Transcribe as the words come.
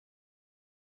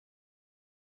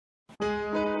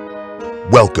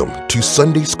Welcome to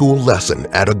Sunday School Lesson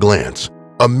at a Glance,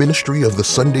 a ministry of the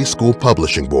Sunday School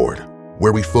Publishing Board,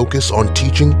 where we focus on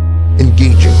teaching,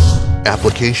 engaging,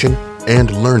 application,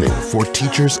 and learning for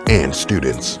teachers and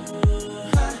students.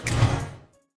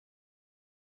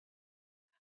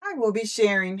 I will be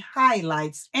sharing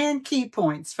highlights and key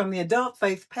points from the Adult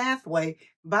Faith Pathway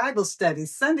Bible Study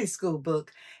Sunday School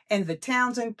book and the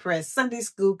Townsend Press Sunday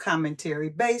School Commentary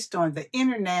based on the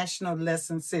International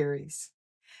Lesson Series.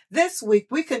 This week,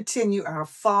 we continue our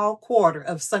fall quarter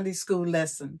of Sunday School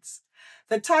lessons.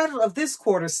 The title of this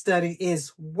quarter study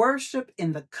is Worship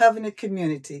in the Covenant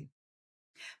Community.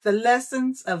 The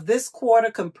lessons of this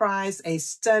quarter comprise a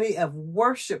study of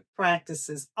worship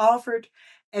practices offered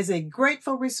as a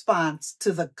grateful response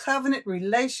to the covenant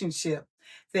relationship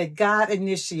that God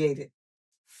initiated,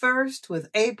 first with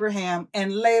Abraham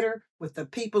and later with the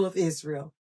people of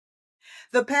Israel.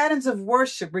 The patterns of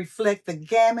worship reflect the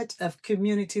gamut of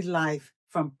community life,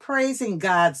 from praising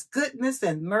God's goodness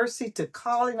and mercy to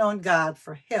calling on God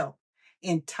for help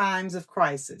in times of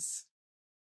crisis.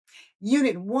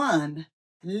 Unit 1,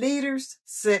 Leaders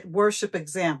Set Worship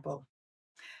Example.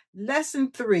 Lesson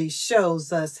 3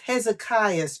 shows us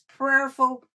Hezekiah's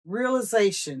prayerful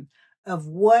realization of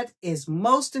what is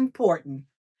most important.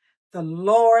 The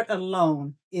Lord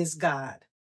alone is God.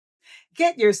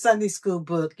 Get your Sunday school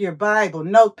book, your Bible,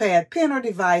 notepad, pen, or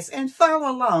device, and follow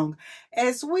along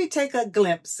as we take a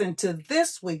glimpse into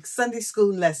this week's Sunday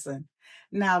school lesson.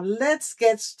 Now let's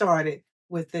get started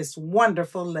with this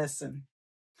wonderful lesson.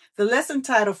 The lesson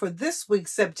title for this week,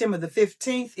 September the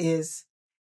 15th, is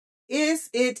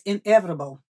It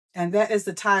Inevitable? And that is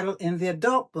the title in the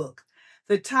adult book.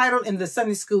 The title in the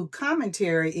Sunday school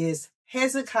commentary is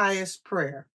Hezekiah's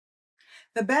Prayer.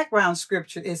 The background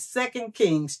scripture is 2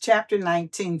 Kings chapter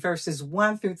 19, verses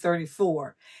 1 through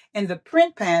 34. And the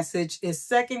print passage is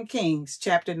 2 Kings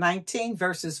chapter 19,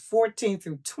 verses 14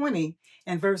 through 20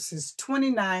 and verses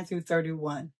 29 through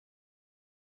 31.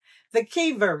 The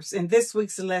key verse in this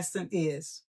week's lesson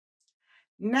is,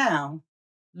 Now,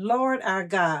 Lord our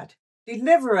God,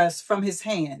 deliver us from his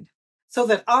hand, so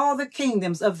that all the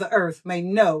kingdoms of the earth may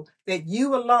know that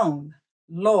you alone,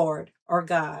 Lord, are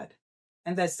God.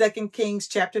 And that's 2 Kings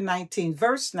chapter 19,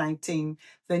 verse 19,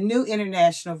 the New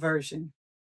International Version.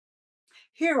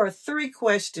 Here are 3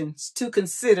 questions to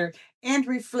consider and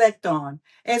reflect on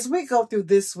as we go through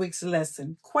this week's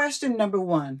lesson. Question number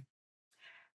 1.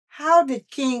 How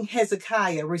did King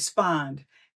Hezekiah respond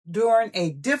during a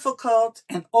difficult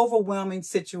and overwhelming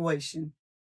situation?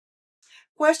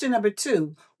 Question number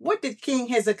 2. What did King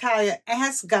Hezekiah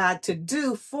ask God to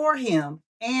do for him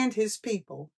and his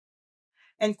people?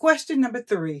 And question number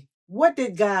 3, what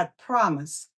did God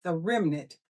promise the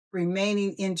remnant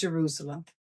remaining in Jerusalem?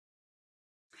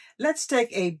 Let's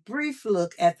take a brief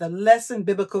look at the lesson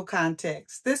biblical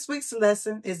context. This week's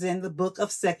lesson is in the book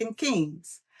of 2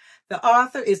 Kings. The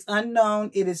author is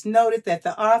unknown. It is noted that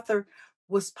the author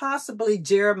was possibly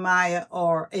Jeremiah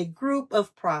or a group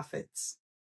of prophets.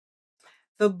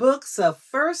 The books of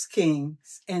 1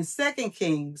 Kings and 2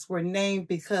 Kings were named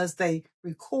because they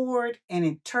record and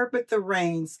interpret the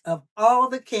reigns of all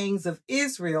the kings of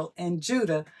Israel and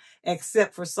Judah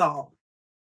except for Saul.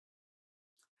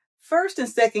 1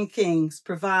 and 2 Kings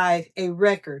provide a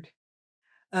record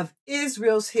of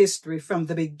Israel's history from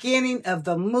the beginning of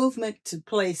the movement to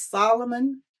place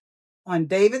Solomon on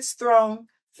David's throne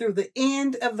through the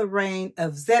end of the reign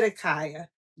of Zedekiah,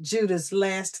 Judah's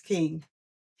last king.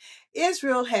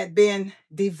 Israel had been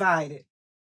divided,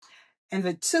 and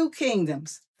the 2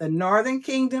 kingdoms, the northern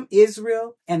kingdom,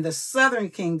 Israel, and the southern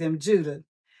kingdom, Judah,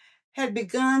 had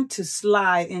begun to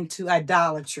slide into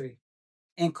idolatry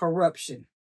and corruption,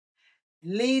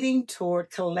 leading toward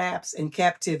collapse and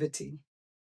captivity.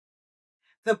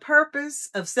 The purpose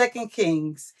of 2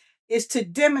 Kings is to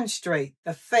demonstrate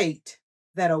the fate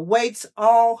that awaits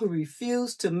all who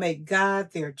refuse to make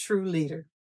God their true leader.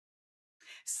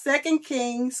 2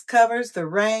 Kings covers the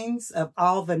reigns of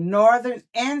all the northern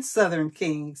and southern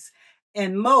kings,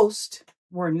 and most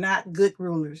were not good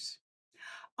rulers.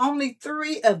 Only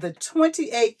 3 of the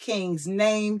 28 kings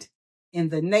named in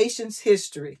the nation's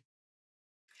history,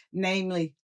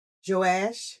 namely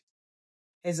Joash,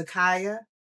 Hezekiah,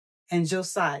 and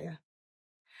Josiah.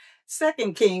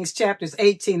 2 Kings chapters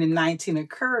 18 and 19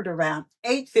 occurred around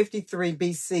 853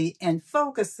 BC and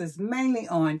focuses mainly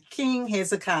on King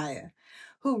Hezekiah,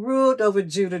 who ruled over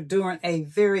Judah during a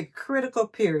very critical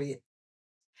period.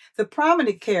 The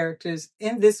prominent characters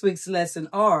in this week's lesson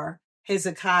are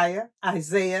Hezekiah,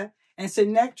 Isaiah, and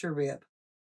Sennacherib.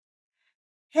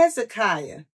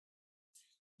 Hezekiah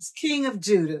is king of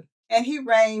Judah and he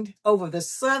reigned over the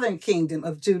southern kingdom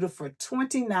of Judah for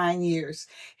 29 years.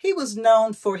 He was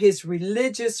known for his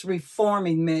religious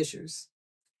reforming measures.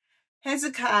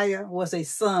 Hezekiah was a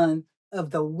son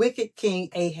of the wicked king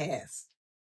Ahaz.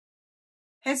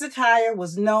 Hezekiah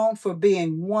was known for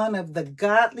being one of the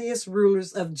godliest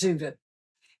rulers of Judah.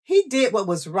 He did what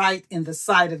was right in the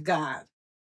sight of God.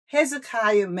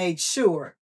 Hezekiah made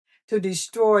sure to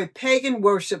destroy pagan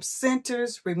worship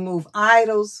centers, remove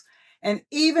idols, and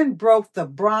even broke the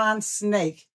bronze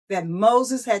snake that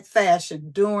Moses had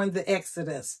fashioned during the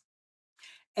Exodus,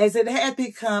 as it had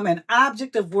become an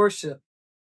object of worship.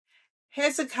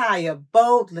 Hezekiah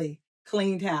boldly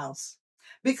cleaned house.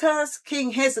 Because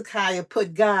King Hezekiah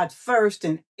put God first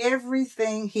in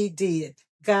everything he did,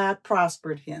 God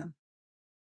prospered him.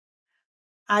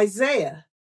 Isaiah,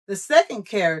 the second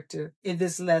character in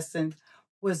this lesson,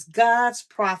 was God's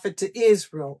prophet to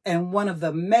Israel and one of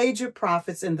the major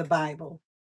prophets in the Bible.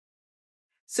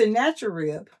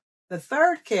 Sennacherib, the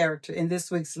third character in this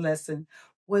week's lesson,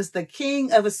 was the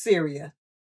king of Assyria,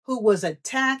 who was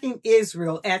attacking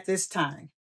Israel at this time.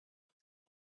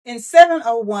 In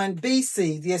 701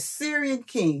 BC, the Assyrian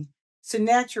king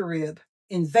Sennacherib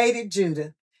invaded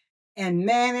Judah and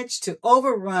managed to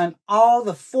overrun all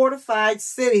the fortified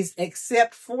cities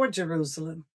except for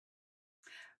Jerusalem.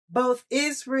 Both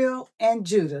Israel and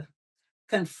Judah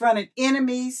confronted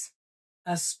enemies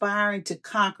aspiring to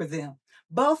conquer them.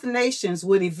 Both nations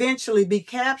would eventually be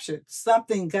captured,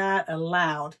 something God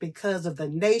allowed because of the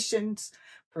nation's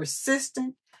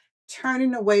persistent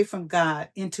turning away from God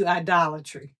into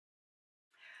idolatry.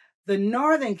 The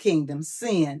northern kingdom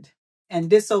sinned and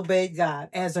disobeyed God.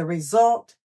 As a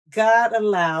result, God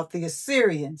allowed the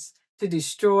Assyrians to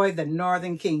destroy the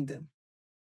northern kingdom.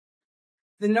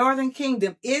 The northern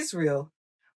kingdom, Israel,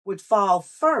 would fall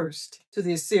first to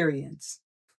the Assyrians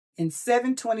in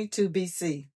 722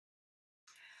 BC.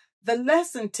 The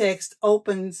lesson text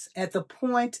opens at the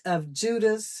point of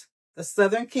Judah's, the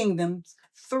southern kingdom's,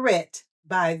 threat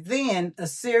by then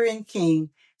Assyrian king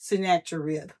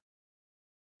Sennacherib.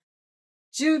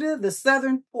 Judah, the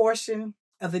southern portion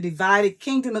of the divided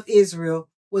kingdom of Israel,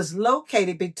 was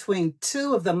located between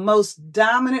two of the most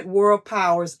dominant world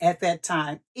powers at that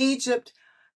time, Egypt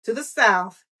to the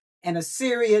south and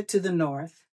Assyria to the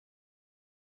north.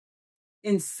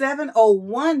 In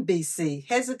 701 BC,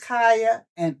 Hezekiah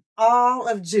and all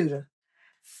of Judah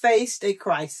faced a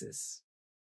crisis.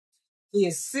 The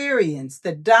Assyrians,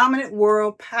 the dominant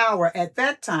world power at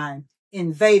that time,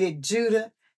 invaded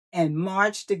Judah and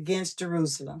marched against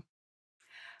Jerusalem.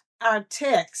 Our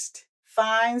text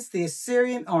finds the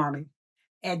Assyrian army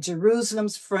at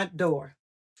Jerusalem's front door.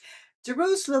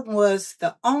 Jerusalem was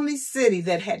the only city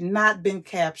that had not been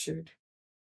captured.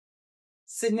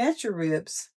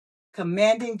 Sennacherib's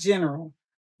commanding general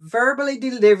verbally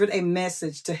delivered a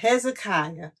message to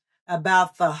Hezekiah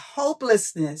about the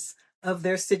hopelessness of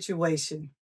their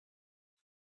situation.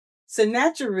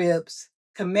 Sennacherib's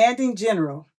commanding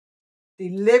general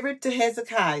delivered to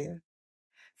Hezekiah,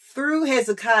 through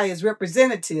Hezekiah's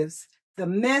representatives, the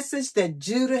message that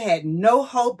Judah had no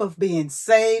hope of being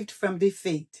saved from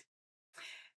defeat.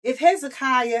 If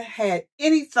Hezekiah had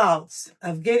any thoughts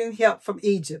of getting help from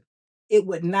Egypt, it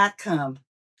would not come.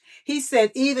 He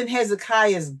said even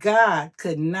Hezekiah's God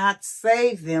could not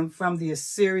save them from the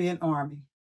Assyrian army.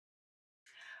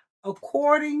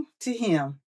 According to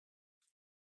him,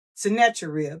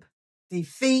 Sennacherib,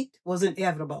 defeat was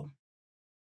inevitable.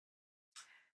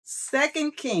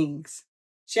 2 Kings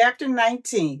chapter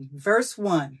 19, verse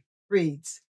 1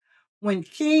 reads, "When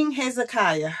King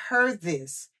Hezekiah heard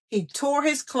this, he tore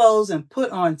his clothes and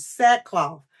put on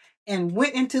sackcloth and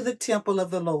went into the temple of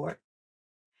the Lord.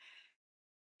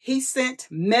 He sent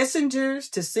messengers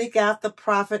to seek out the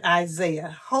prophet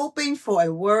Isaiah, hoping for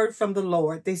a word from the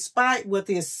Lord, despite what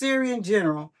the Assyrian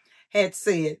general had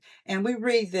said." And we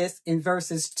read this in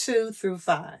verses 2 through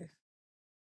 5.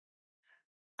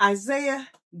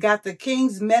 Isaiah got the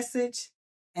king's message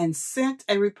and sent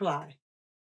a reply.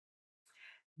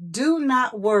 "Do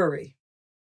not worry.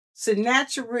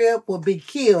 Sennacherib will be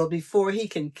killed before he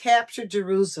can capture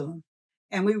Jerusalem."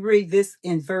 And we read this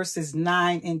in verses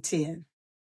 9 and 10.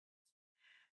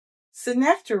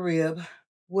 Sennacherib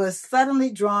was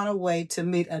suddenly drawn away to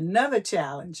meet another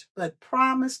challenge, but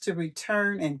promised to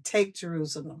return and take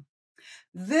Jerusalem.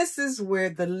 This is where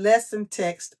the lesson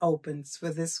text opens for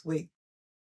this week.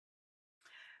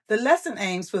 The lesson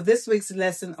aims for this week's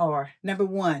lesson are: number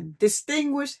 1,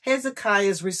 distinguish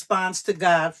Hezekiah's response to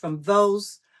God from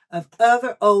those of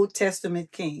other Old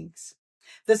Testament kings.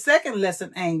 The second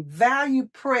lesson aim: value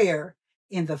prayer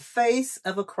in the face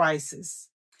of a crisis.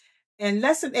 And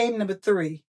lesson aim number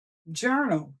 3,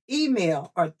 journal,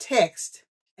 email, or text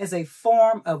as a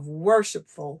form of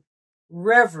worshipful,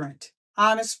 reverent,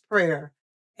 honest prayer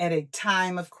at a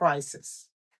time of crisis.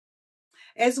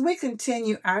 As we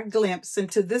continue our glimpse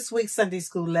into this week's Sunday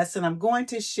school lesson, I'm going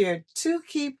to share 2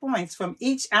 key points from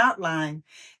each outline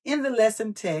in the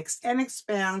lesson text and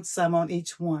expound some on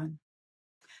each one.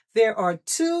 There are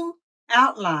 2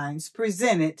 outlines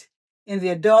presented in the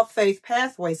Adult Faith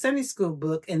Pathway Sunday School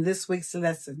book in this week's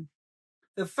lesson.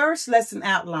 The first lesson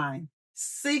outline,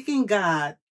 Seeking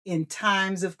God in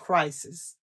Times of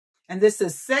Crisis. And this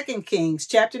is 2 Kings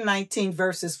chapter 19,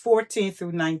 verses 14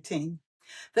 through 19.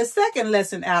 The second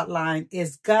lesson outline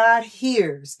is God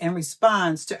hears and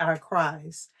responds to our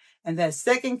cries. And that's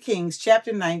 2 Kings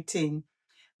chapter 19,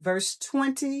 verse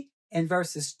 20 and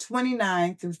verses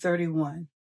 29 through 31.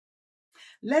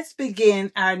 Let's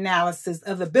begin our analysis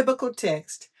of the biblical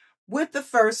text with the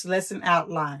first lesson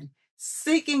outline,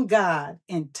 Seeking God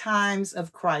in Times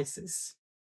of Crisis.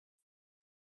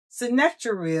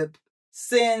 Sennacherib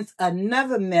sends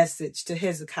another message to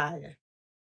Hezekiah.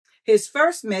 His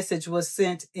first message was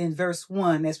sent in verse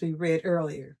 1, as we read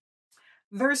earlier.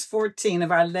 Verse 14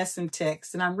 of our lesson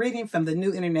text, and I'm reading from the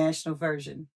New International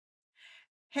Version.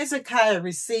 Hezekiah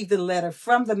received the letter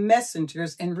from the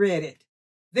messengers and read it.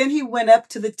 Then he went up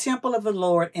to the temple of the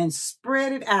Lord and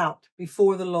spread it out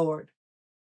before the Lord.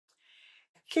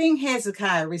 King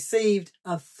Hezekiah received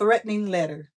a threatening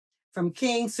letter from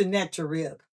King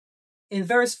Sennacherib. In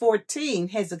verse 14,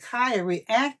 Hezekiah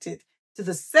reacted to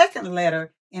the second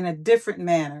letter in a different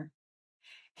manner.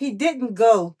 He didn't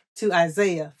go to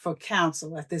Isaiah for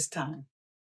counsel at this time.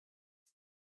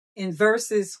 In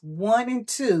verses 1 and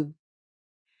 2,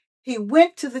 he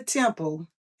went to the temple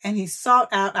and he sought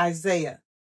out Isaiah.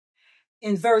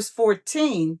 In verse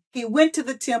 14, he went to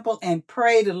the temple and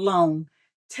prayed alone,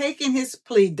 taking his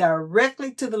plea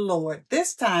directly to the Lord.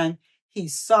 This time, he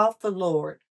sought the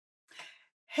Lord.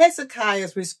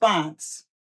 Hezekiah's response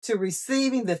to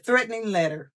receiving the threatening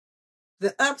letter,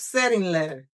 the upsetting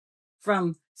letter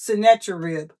from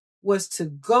Sennacherib, was to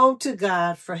go to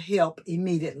God for help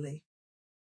immediately.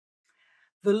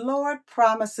 The Lord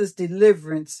promises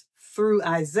deliverance through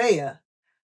Isaiah.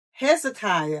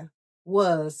 Hezekiah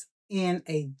was in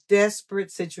a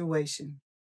desperate situation.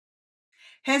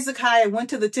 Hezekiah went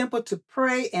to the temple to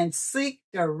pray and seek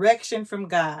direction from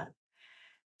God,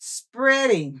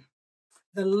 spreading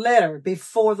the letter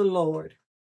before the Lord.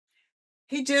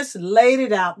 He just laid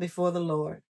it out before the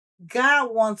Lord.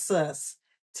 God wants us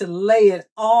to lay it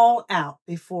all out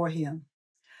before Him.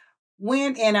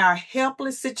 When in our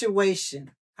helpless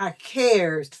situation, our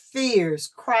cares, fears,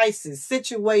 crises,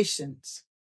 situations,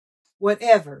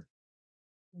 whatever,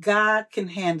 God can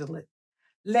handle it.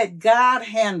 Let God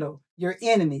handle your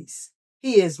enemies.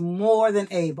 He is more than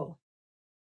able.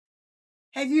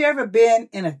 Have you ever been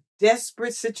in a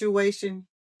desperate situation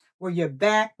where your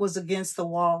back was against the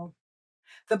wall?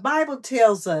 The Bible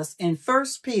tells us in 1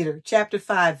 Peter chapter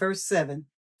 5, verse 7,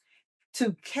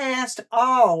 to cast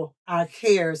all our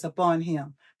cares upon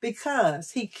Him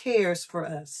because He cares for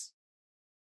us.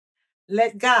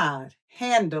 Let God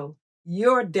handle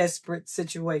your desperate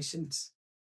situations.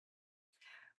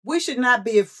 We should not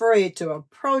be afraid to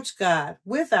approach God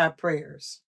with our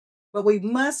prayers, but we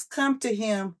must come to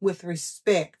Him with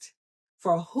respect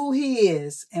for who He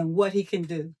is and what He can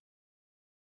do.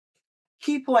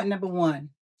 Key point number 1.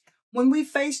 When we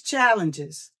face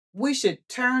challenges, we should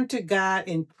turn to God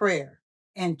in prayer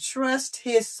and trust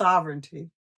His sovereignty.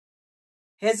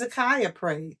 Hezekiah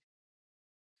prayed.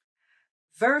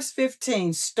 Verse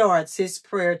 15 starts his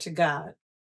prayer to God.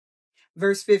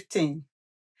 Verse 15.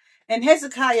 And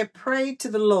Hezekiah prayed to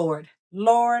the Lord,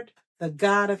 Lord, the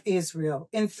God of Israel,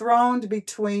 enthroned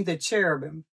between the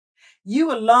cherubim.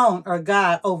 You alone are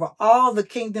God over all the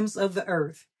kingdoms of the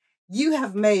earth. You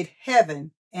have made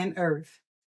heaven and earth.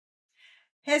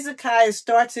 Hezekiah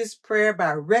starts his prayer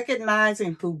by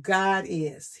recognizing who God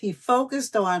is. He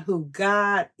focused on who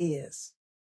God is.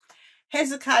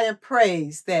 Hezekiah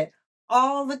prays that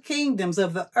all the kingdoms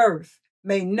of the earth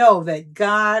may know that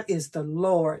God is the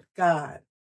Lord God,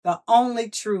 the only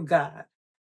true God.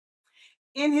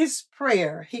 In his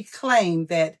prayer, he claimed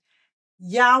that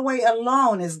Yahweh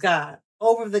alone is God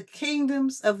over the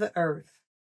kingdoms of the earth.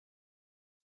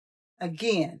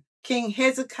 Again, King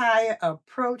Hezekiah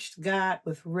approached God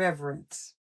with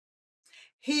reverence.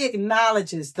 He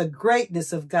acknowledges the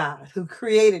greatness of God who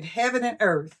created heaven and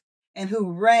earth and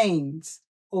who reigns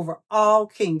over all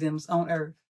kingdoms on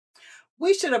earth.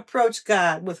 We should approach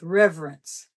God with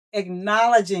reverence,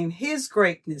 acknowledging His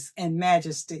greatness and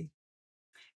majesty.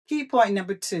 Key point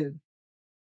number 2.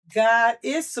 God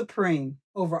is supreme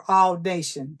over all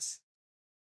nations.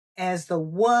 as the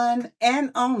one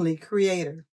and only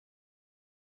Creator.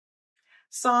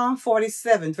 Psalm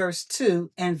 47, verse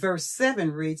 2 and verse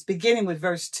 7 reads, beginning with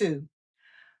verse 2,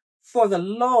 "For the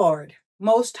Lord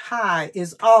Most High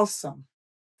is awesome,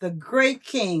 the great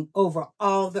King over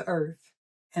all the earth."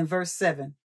 And verse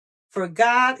 7, "For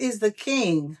God is the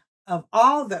King of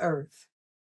all the earth.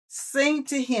 Sing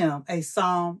to him a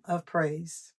psalm of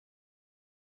praise."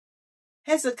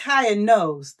 Hezekiah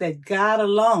knows that God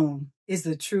alone is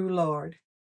the true Lord.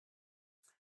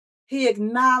 He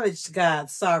acknowledged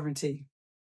God's sovereignty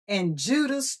and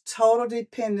Judah's total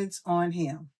dependence on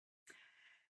him.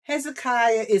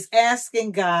 Hezekiah is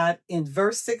asking God in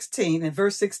verse 16, and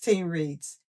verse 16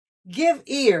 reads, "Give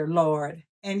ear, Lord,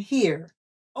 and hear.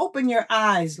 Open your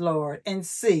eyes, Lord, and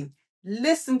see.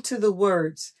 Listen to the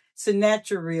words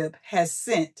Sennacherib has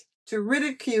sent to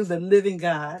ridicule the living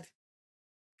God."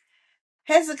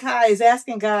 Hezekiah is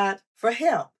asking God for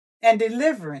help and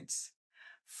deliverance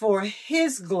for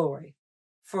his glory,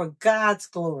 for God's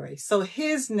glory, so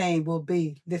his name will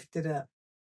be lifted up.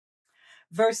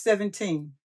 Verse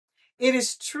 17, "It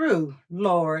is true,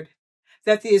 Lord,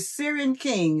 that the Assyrian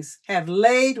kings have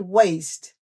laid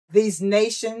waste these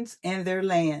nations and their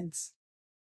lands."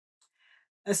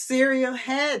 Assyria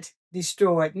had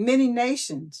destroyed many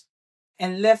nations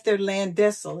and left their land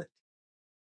desolate.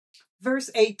 Verse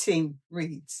 18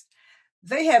 reads,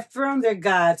 "They have thrown their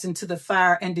gods into the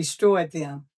fire and destroyed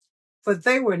them, for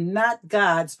they were not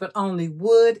gods, but only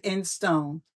wood and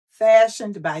stone,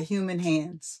 fashioned by human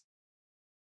hands."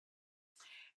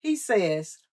 He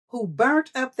says, "Who burnt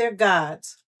up their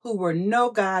gods, who were no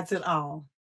gods at all."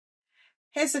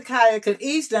 Hezekiah could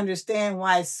easily understand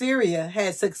why Syria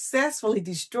had successfully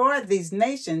destroyed these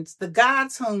nations. The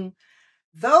gods whom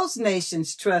those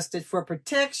nations trusted for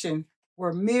protection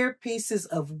were mere pieces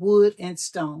of wood and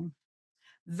stone.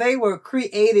 They were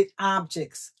created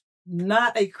objects,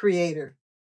 not a creator.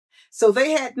 So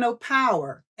they had no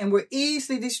power and were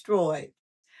easily destroyed.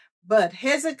 But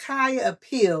Hezekiah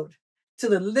appealed to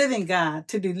the living God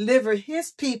to deliver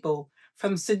his people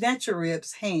from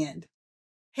Sennacherib's hand.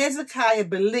 Hezekiah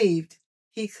believed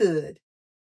he could.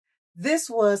 This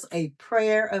was a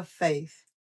prayer of faith.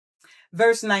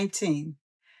 Verse 19,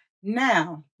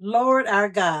 "Now, Lord our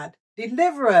God,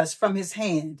 deliver us from his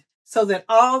hand, so that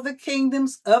all the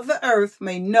kingdoms of the earth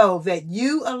may know that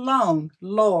you alone,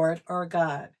 Lord, are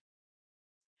God."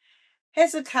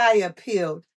 Hezekiah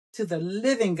appealed to the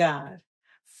living God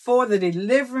for the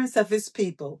deliverance of his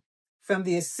people from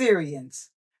the Assyrians,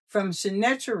 from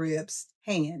Sennacherib's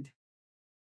hand.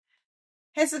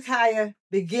 Hezekiah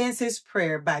begins his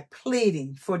prayer by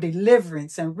pleading for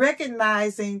deliverance and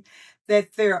recognizing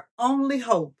that their only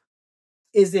hope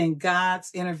is in God's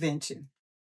intervention.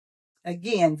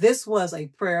 Again, this was a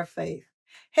prayer of faith.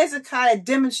 Hezekiah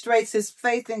demonstrates his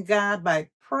faith in God by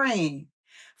praying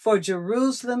for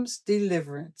Jerusalem's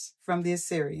deliverance from the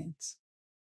Assyrians.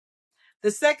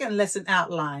 The second lesson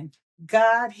outlined,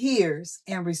 God hears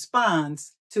and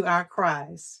responds to our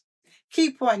cries.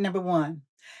 Key point number 1,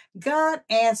 God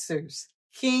answers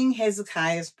King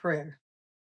Hezekiah's prayer.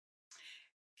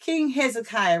 King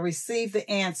Hezekiah received the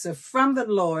answer from the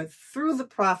Lord through the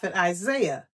prophet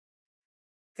Isaiah.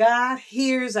 God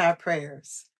hears our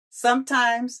prayers.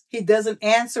 Sometimes he doesn't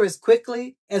answer as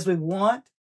quickly as we want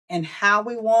and how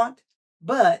we want,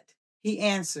 but he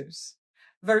answers.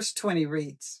 Verse 20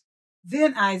 reads,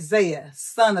 "Then Isaiah,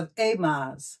 son of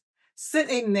Amoz,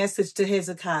 sent a message to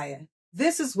Hezekiah.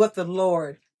 This is what the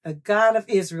Lord, the God of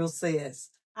Israel, says.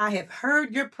 I have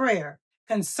heard your prayer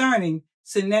concerning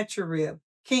Sennacherib,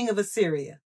 king of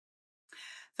Assyria."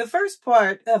 The first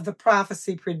part of the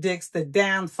prophecy predicts the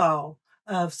downfall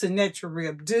of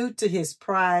Sennacherib due to his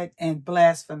pride and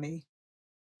blasphemy.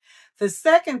 The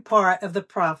second part of the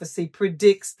prophecy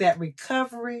predicts that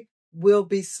recovery will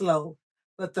be slow,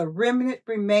 but the remnant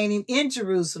remaining in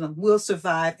Jerusalem will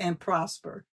survive and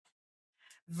prosper.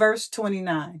 Verse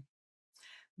 29,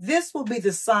 "This will be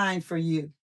the sign for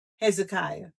you,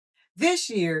 Hezekiah. This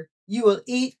year you will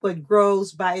eat what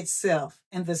grows by itself,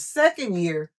 and the second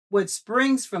year what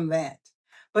springs from that.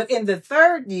 But in the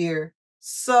third year,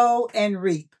 sow and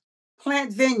reap,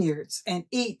 plant vineyards and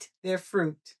eat their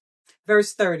fruit."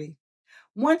 Verse 30,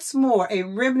 "Once more a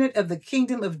remnant of the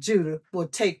kingdom of Judah will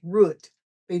take root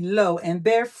below and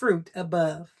bear fruit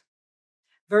above."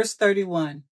 Verse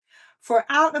 31, "For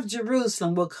out of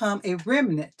Jerusalem will come a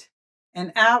remnant,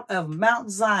 and out of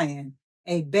Mount Zion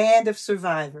a band of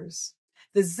survivors.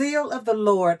 The zeal of the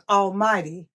Lord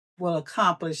Almighty will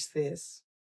accomplish this."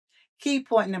 Key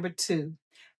point number 2,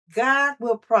 God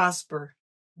will prosper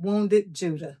wounded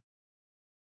Judah.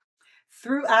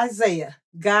 Through Isaiah,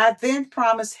 God then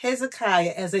promised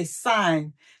Hezekiah as a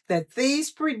sign that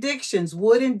these predictions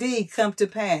would indeed come to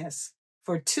pass.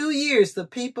 For 2 years, the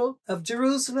people of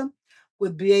Jerusalem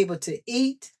would be able to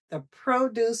eat the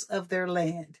produce of their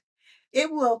land.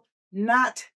 It will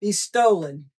not be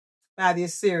stolen by the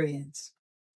Assyrians.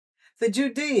 The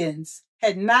Judeans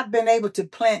had not been able to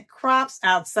plant crops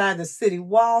outside the city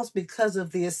walls because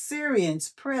of the Assyrians'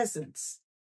 presence.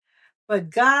 But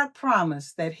God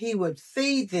promised that he would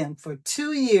feed them for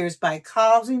 2 years by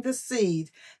causing the seed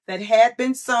that had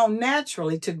been sown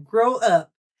naturally to grow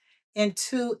up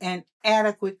into an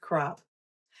adequate crop.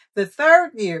 The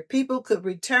 3rd year, people could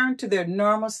return to their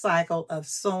normal cycle of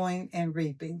sowing and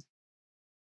reaping.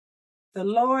 The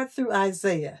Lord, through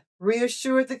Isaiah,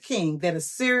 reassured the king that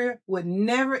Assyria would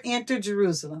never enter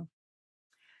Jerusalem.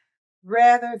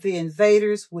 Rather, the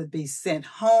invaders would be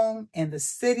sent home and the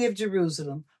city of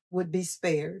Jerusalem would be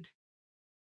spared.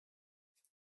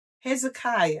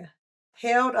 Hezekiah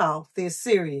held off the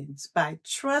Assyrians by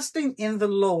trusting in the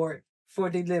Lord for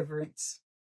deliverance.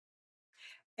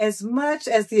 As much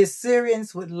as the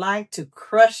Assyrians would like to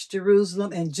crush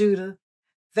Jerusalem and Judah,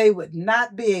 they would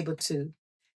not be able to.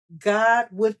 God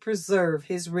would preserve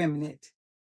his remnant.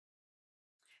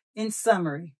 In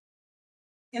summary,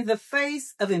 in the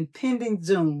face of impending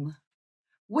doom,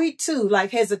 we too,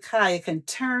 like Hezekiah, can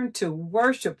turn to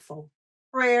worshipful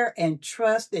prayer and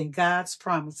trust in God's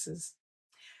promises.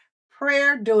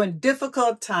 Prayer during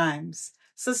difficult times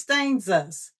sustains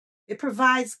us. It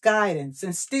provides guidance,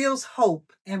 instills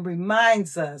hope, and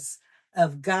reminds us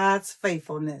of God's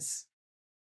faithfulness.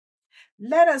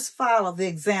 Let us follow the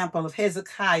example of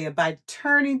Hezekiah by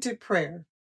turning to prayer.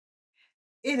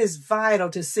 It is vital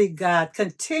to seek God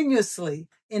continuously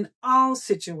in all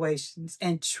situations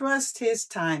and trust his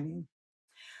timing.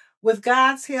 With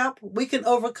God's help, we can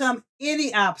overcome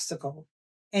any obstacle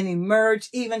and emerge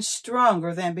even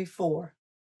stronger than before.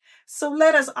 So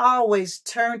let us always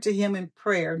turn to him in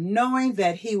prayer, knowing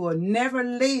that he will never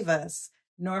leave us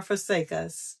nor forsake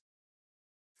us.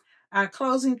 Our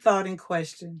closing thought and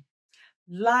question: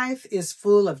 life is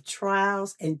full of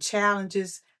trials and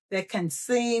challenges that can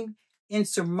seem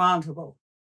insurmountable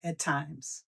at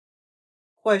times.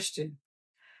 Question: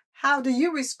 how do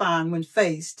you respond when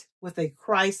faced with a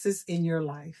crisis in your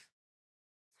life?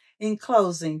 In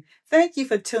closing, thank you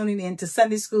for tuning in to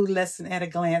Sunday School Lesson at a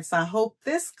Glance. I hope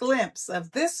this glimpse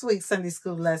of this week's Sunday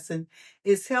School lesson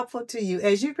is helpful to you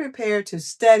as you prepare to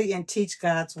study and teach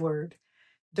God's Word.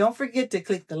 Don't forget to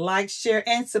click the like, share,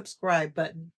 and subscribe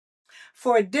button.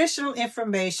 For additional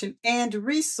information and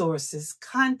resources,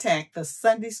 contact the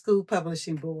Sunday School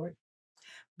Publishing Board.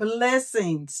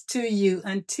 Blessings to you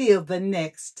until the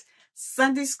next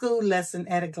Sunday School Lesson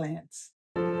at a Glance.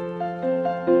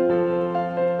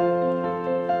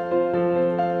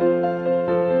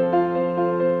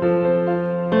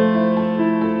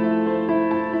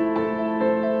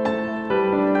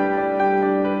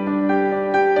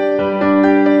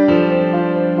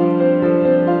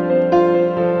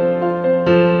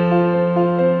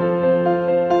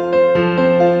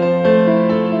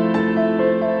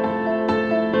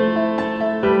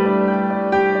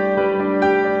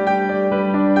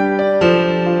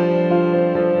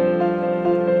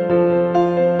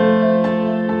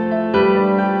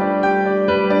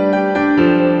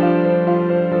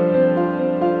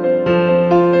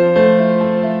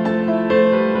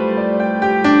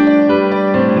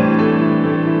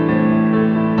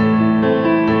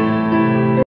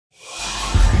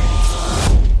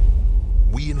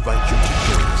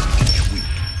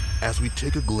 As we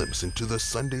take a glimpse into the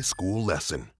Sunday School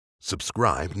lesson.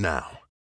 Subscribe now.